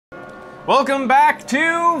Welcome back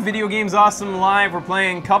to Video Games Awesome Live. We're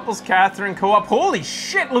playing Couples Catherine co-op. Holy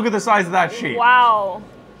shit, look at the size of that sheep. Wow.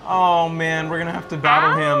 Oh man, we're gonna have to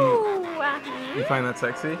battle him. Ow. You find that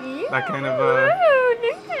sexy? Yeah. That kind of, Ooh,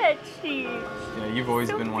 look at that sheep. yeah, you've always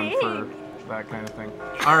So been one big. for that kind of thing.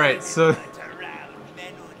 Alright, so...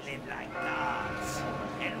 Men who live like gods,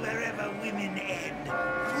 and wherever women end,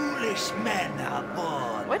 foolish men are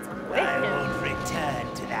born. What's with I him? won't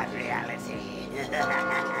return to that reality.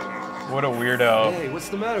 What a weirdo. Hey, what's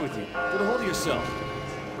the matter with you? Get a hold of yourself.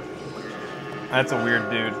 That's a weird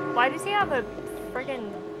dude. Why does he have a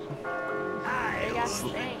friggin' big ass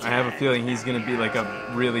thing? I have a feeling he's gonna be like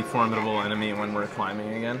a really formidable enemy when we're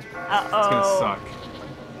climbing again. Uh-oh. It's gonna suck.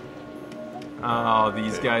 Oh,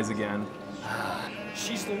 these guys again.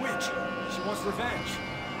 She's the witch. She wants revenge.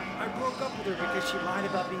 I broke up with her because she lied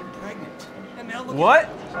about being pregnant. And now look. What?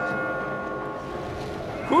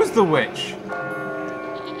 Who's the witch?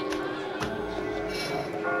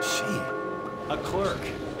 She, a clerk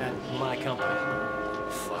at my company.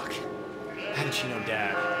 Fuck. How did she know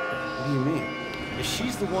Dad? What do you mean? If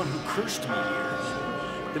she's the one who cursed me here,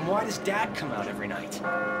 then why does Dad come out every night?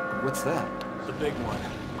 What's that? The big one.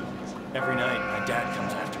 Every night, my dad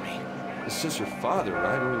comes after me. It's just your father,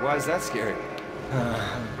 right? I mean, why is that scary?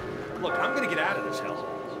 Look, I'm gonna get out of this hell.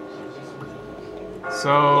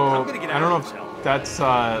 So, I'm gonna get I out don't know of if this hell. that's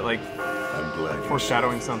like I'm glad you're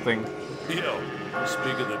foreshadowing something. Yo, you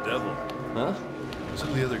speak of the devil. Huh? Some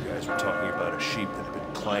of the other guys were talking about a sheep that had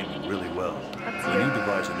been climbing really well. When you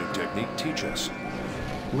devise a new technique, teach us.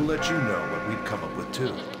 We'll let you know what we've come up with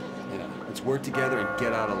too. Yeah. Let's work together and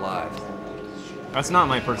get out alive. That's not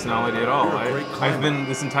my personality at all. You're a great climber. I've been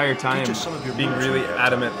this entire time Teach us some of your being moves really you have.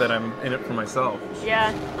 adamant that I'm in it for myself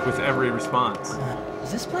Yeah. with every response.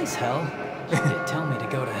 Is this place hell? She did tell me to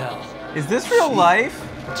go to hell. Is this real life?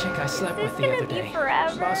 The chick I slept Is with this the gonna other be day.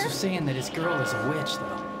 forever? Boss was saying that his girl is a witch,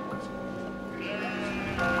 though.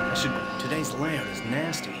 Today's layout is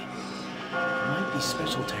nasty. There might be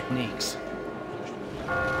special techniques.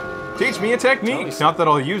 Teach me a technique. Not that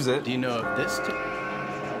I'll use it. Do you know of this?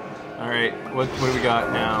 All right, what do we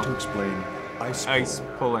got now? To explain ice Ice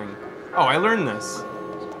pulling. Oh, I learned this.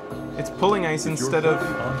 It's pulling ice If you're instead of.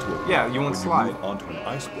 holding onto a block, Yeah, you won't when slide. You move onto an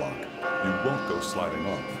ice block, you won't go sliding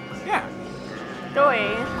off. Yeah. Go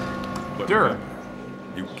away. But Dur. remember,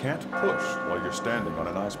 you can't push while you're standing on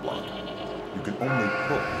an ice block. You can only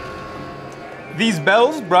pull. These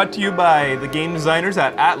bells brought to you by the game designers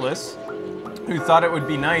at Atlas, who thought it would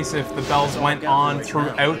be nice if the bells went on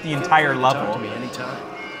throughout the entire Talk to level. me anytime.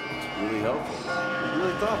 It's really helpful.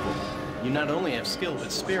 Really thoughtful. You not only have skill,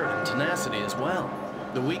 but spirit and tenacity as well.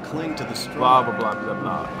 The weak cling to the strong. Blah blah blah blah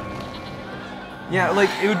blah. Yeah, like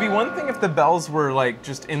it would be one thing if the bells were like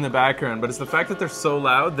just in the background, but it's the fact that they're so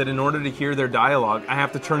loud that in order to hear their dialogue, I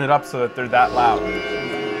have to turn it up so that they're that loud.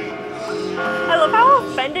 I love how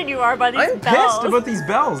offended you are by these I'm bells. pissed about these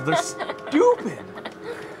bells. They're stupid.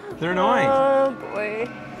 They're annoying. Oh boy.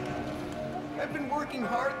 I've been working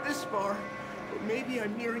hard this far, but maybe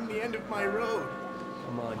I'm nearing the end of my road.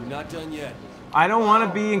 Come on, you're not done yet. I don't want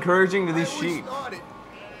to be encouraging to these I always sheep. thought it.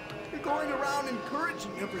 You're going around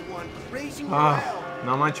encouraging everyone, raising Ah, morale.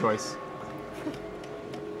 not my choice.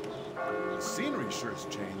 The scenery sure has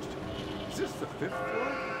changed. Is this the 5th floor?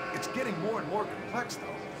 It's getting more and more complex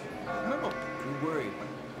though. No. Don't worry.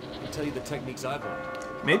 I'll tell you the techniques I've learned.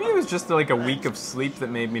 Maybe it was just like a week of sleep that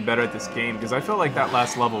made me better at this game, because I felt like that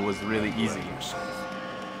last level was really easy.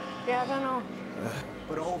 Yeah, I don't know.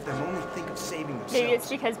 But all of them only think of saving themselves. Maybe it's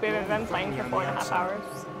because we've been playing for 4.5 hours.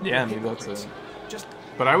 Yeah, maybe that's it. Just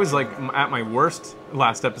But I was like at my worst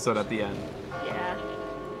last episode at the end. Yeah.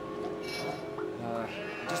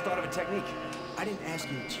 Just thought of a technique. I didn't ask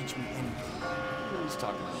you to teach me anything. He's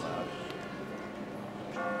talking out loud.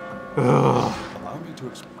 Allow me to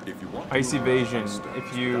if you want to Ice move around evasion. ice stones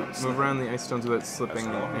If you without move slipping. around the ice stones without slipping,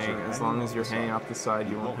 As long as hang. you're As hanging long off as you're the hanging side, off the side,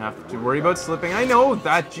 you won't won't have have to to worry about slipping. I know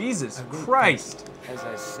that. Jesus Christ. As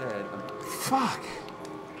I said, Fuck.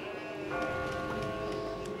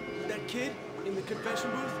 that kid in the confession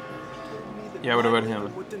booth told me that Yeah, what my about liver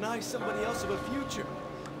him? would deny somebody else of a future.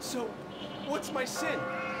 So, what's my sin?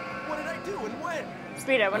 What did I do and when?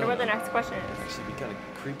 Speed, I wonder what the next question is. Actually, it'd be kind of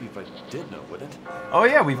creepy if I did know, wouldn't it? Oh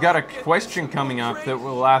yeah, we've got a question coming up that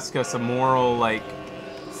will ask us a moral like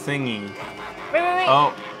thingy. Wait.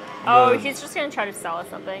 Oh. Oh, the- he's just gonna try to sell us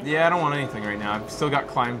something. Yeah, I don't want anything right now. I've still got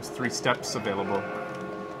climbs 3 steps available.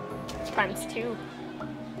 Times 2.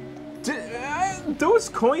 Those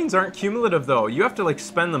coins aren't cumulative though. You have to like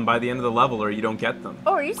spend them by the end of the level or you don't get them.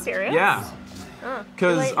 Oh, are you serious? Yeah, Oh, too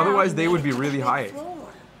because late now. otherwise they would be really high. Floor.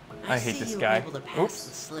 I hate see this you guy. able to pass Oops.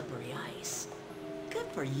 the slippery ice. Good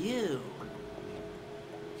for you.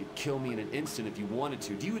 You'd kill me in an instant if you wanted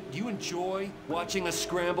to. Do you enjoy watching us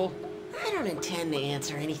scramble? I don't intend to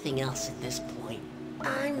answer anything else at this point.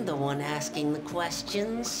 I'm the one asking the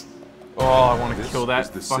questions. Oh, I want to This kill that is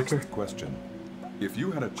the fucker. sixth question. If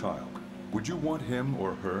you had a child, would you want him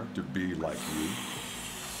or her to be like you?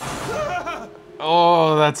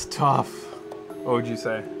 Oh, that's tough. What would you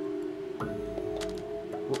say?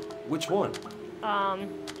 Which one?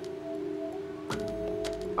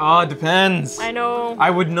 Oh, it depends. I know. I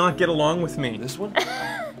would not get along with me. This one?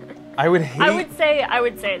 I would hate. I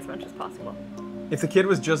would say as much as possible. If the kid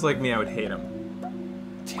was just like me, I would hate him.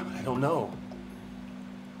 Damn it, I don't know.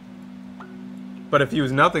 But if he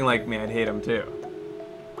was nothing like me, I'd hate him too.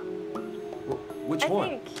 Which I one?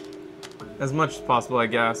 think. As much as possible, I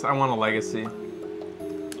guess. I want a legacy.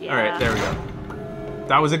 Yeah. All right, there we go.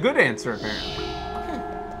 That was a good answer, apparently.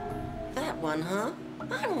 That one, huh?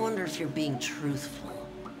 I wonder if you're being truthful.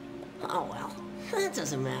 Oh well, that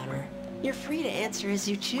doesn't matter. You're free to answer as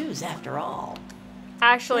you choose, after all.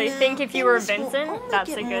 Actually, Now, think if you were things will Vincent, only that's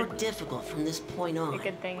get a more good, difficult from this point on.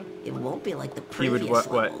 good thing. It won't be like the He would previous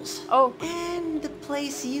what? levels. Oh, And the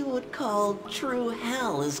place you would call true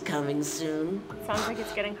hell is coming soon. sounds like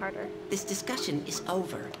it's getting harder. This discussion is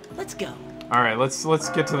over. Let's go. All right, let's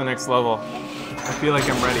get to the next level. I feel like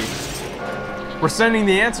I'm ready. We're sending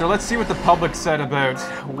the answer. Let's see what the public said about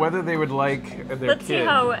whether they would like their Let's see kid.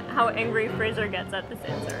 how angry Fraser gets at this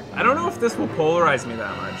answer. I don't know if this will polarize me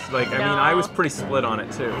that much. Like, I mean, I No. was pretty split on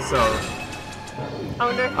it too, so I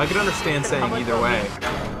wonder. I could understand The saying public either will way.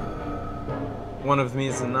 One of me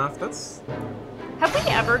is enough. That's Have we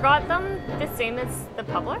ever got them the same as the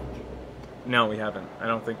public? no, we haven't. I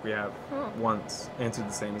don't think we have Hmm. once answered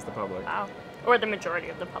the same as the public. Wow. Or the majority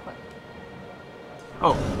of the public.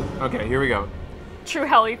 Oh, okay, here we go. True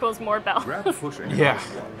hell equals more bells. Grab pushing Yeah.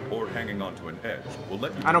 or hanging onto an edge will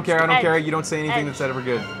let you. I don't care. I don't Edge. care. You don't say anything Edge. that's ever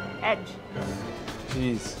good. Edge.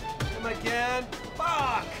 Jeez. Him again?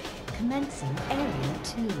 Fuck! Commencing area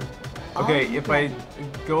 2. Okay, if I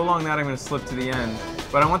go along that, I'm gonna slip to the end.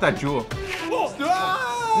 But I want that jewel.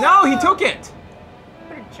 No, he took it.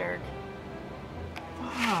 What a jerk.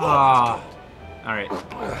 Ah. All right,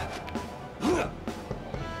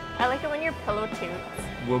 I like it when your pillow toots.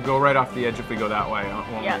 we'll go right off the edge if we go that way,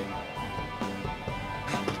 won't Yeah. we?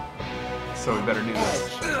 So we better do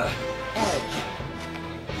this. There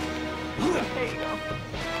you go.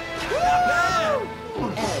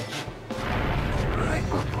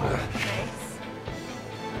 Nice.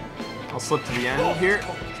 I'll slip to the end here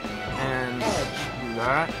and do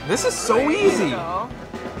that. This is so easy. Go.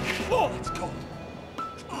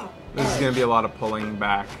 This is gonna be a lot of pulling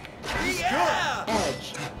back.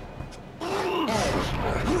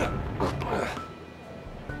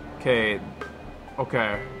 Okay,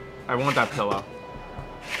 okay. I want that pillow.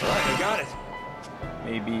 Alright, I got it.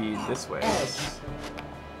 Maybe this way.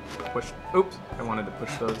 Push. Oops, I wanted to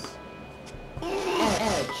push those.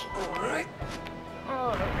 Alright.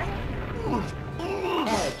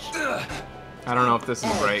 I don't know if this is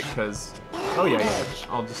right, because... Oh, yeah, yeah.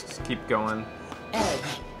 I'll just keep going.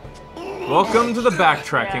 Welcome to the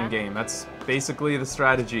backtracking Yeah. game. That's basically the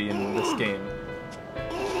strategy in this game.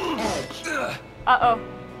 Uh-oh.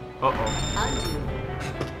 Uh-oh.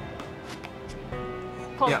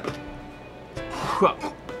 Pull. Yeah. Huh.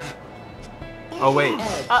 Oh, wait.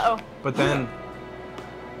 Uh-oh. But then...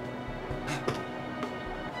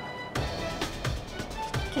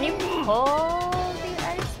 Can you pull the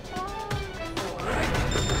ice block?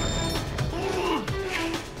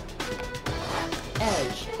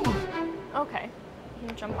 Okay. You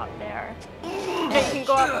can jump up there. No, you can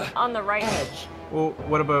go up on the right. Well,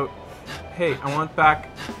 what about... Hey, I want back...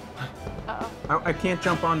 Uh-oh. I can't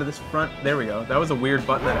jump onto this front... There we go. That was a weird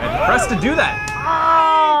button that I had to press to do that!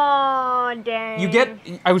 Oh, dang. You get...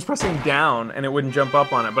 I was pressing down and it wouldn't jump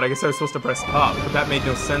up on it, but I guess I was supposed to press up, but that made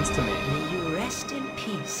no sense to me. May you rest in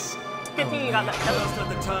peace. Good thing you got that. Now's not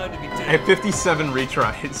the time to be I dead. have 57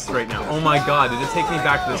 retries right now. Oh my god, did it take me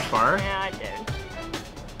back this far? Yeah, I did.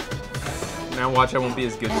 Now watch, I won't be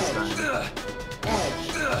as good this time. He's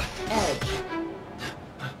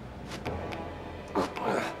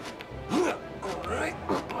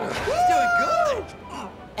doing good!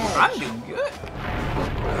 I'm doing good.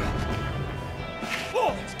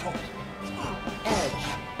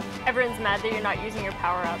 Everyone's mad that you're not using your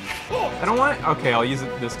power up. I don't want it. Okay, I'll use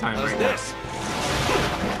it this time How's right this? now.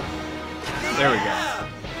 There we go.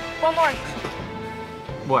 One more.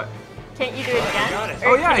 What? Can't you do it again? Got it.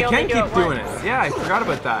 Oh Or yeah, I you only can do keep it doing once? it. Yeah, I forgot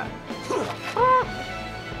about that.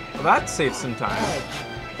 Well, that saves some time.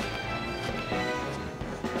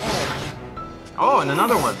 Oh, and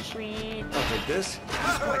another one. Sweet. I'll take this.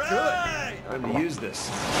 quite good. Time to use this.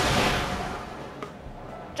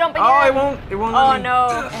 Jump again. Oh, it won't Oh let me.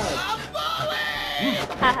 no.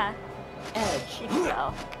 Haha. She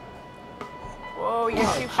fell. Whoa, you're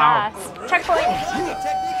too fast. Checkpoint.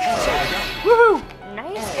 Woohoo!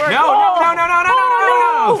 Nice work. No.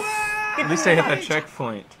 Oh, At least I hit that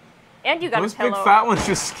checkpoint. And you got Those a pillow. big fat ones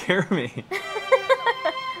just scare me.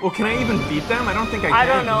 Well, can I even beat them? I don't think I can. I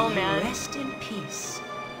don't know, man. Rest in peace,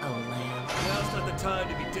 oh lamb. Now's not the time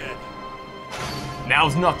to be dead.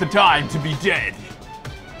 Now's not the time to be dead.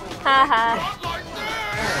 Haha.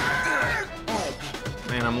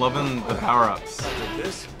 Man, I'm loving the power-ups.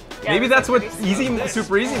 This? Yeah, Maybe this that's is what pretty easy,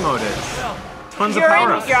 super easy mode is. Tons of You're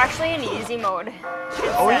power-ups. actually in easy mode. It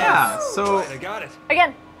Oh says. yeah, so I got it.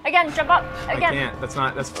 Again, jump up. I Again. can't.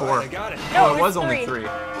 That's 4. I got it. No, Oh, it was only 3.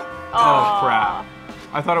 Oh crap.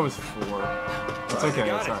 I thought it was 4. It's okay,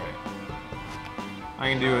 it's alright. I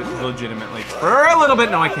can do it legitimately. For a little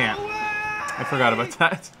bit, no I can't. I forgot about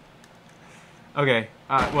that. Okay,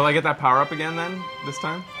 will I get that power up again then, this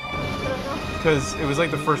time? Because it was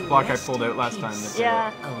like the first block I pulled out last time. That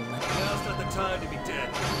Yeah. Now's not the time to be dead.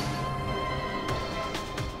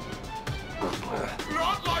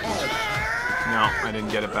 No, I didn't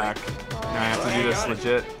get it back. Now I have to do this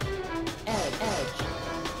legit.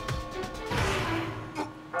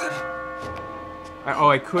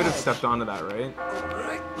 I could have stepped onto that, right?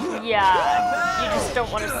 Yeah. You just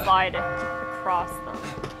don't want to slide across them.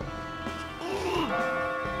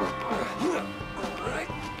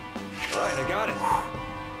 Alright, I got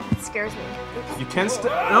it. It scares me. You can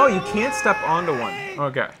no, you can't step onto one.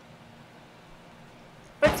 Okay.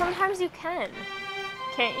 But sometimes you can.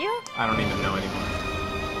 Can't you? I don't even know anymore.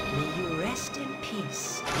 May you rest in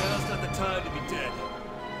peace. Now's not the time to be dead.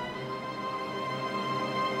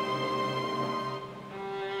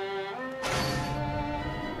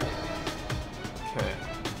 Okay.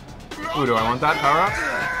 Ooh, do I want that power up?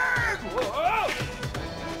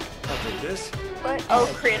 I'll take this. What? Oh,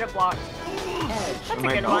 create a block. That's a Am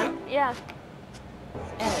I good going? one. Yeah.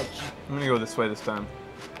 I'm gonna go this way this time.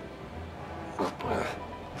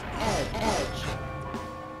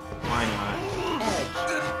 Why not?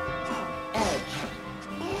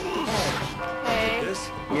 Okay. This.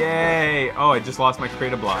 Yay! Oh, I just lost my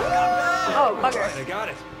create a block. Oh, bugger. I got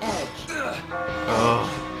it.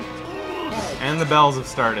 Oh. And the bells have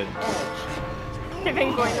started. They've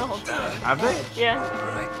been going the whole time. Have they? Yeah.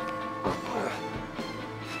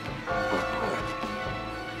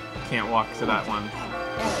 Can't walk to that one.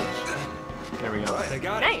 There we go. Alright, I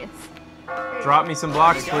got it. Nice. Drop me some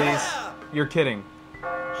blocks, please. You're kidding.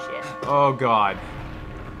 Shit. Oh god.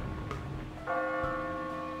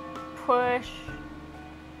 Push.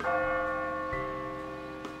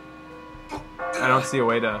 I don't see a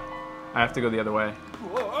way to... I have to go the other way.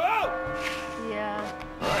 Yeah.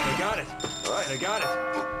 Alright, I got it. Alright, I got it.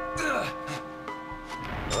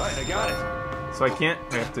 Alright, I got it. So I can't...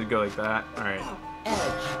 I have to go like that. Alright.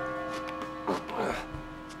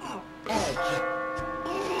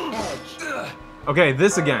 Okay,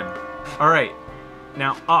 this again. Alright.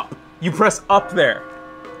 Now up. You press up there.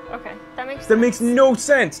 Okay. That makes That sense. makes no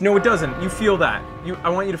sense. No, it doesn't. You feel that. I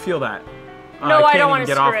want you to feel that. No, I can't don't wanna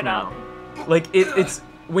even get screw off it now. up. Like, it's...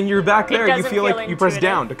 When you're back It there, you doesn't feel feel like you press intuitive.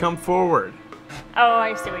 down to come forward. Oh,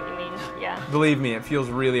 I see what you mean. Yeah. Believe me, it feels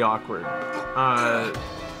really awkward.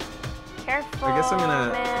 Careful, I guess I'm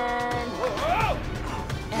gonna... man.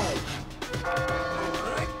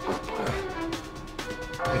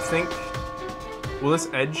 I think... Will this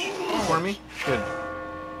edge for me? Good.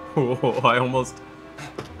 Oh, I almost...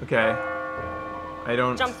 Okay. I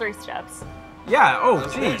don't... Jump 3 steps. Yeah, oh,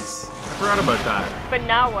 jeez. I forgot about that. But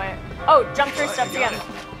now what? Oh, jump 3 steps again.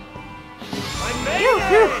 I made it!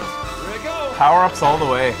 Here I go! Power-ups all the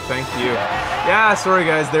way. Thank you. Yeah, sorry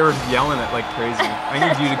guys, they were yelling it like crazy. I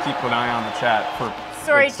need you to keep an eye on the chat for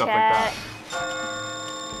Sorry, stuff chat. like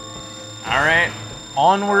that. Alright,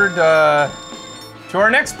 onward to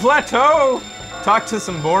our next plateau! Talk to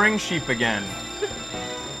some boring sheep again.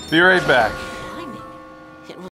 Be right back.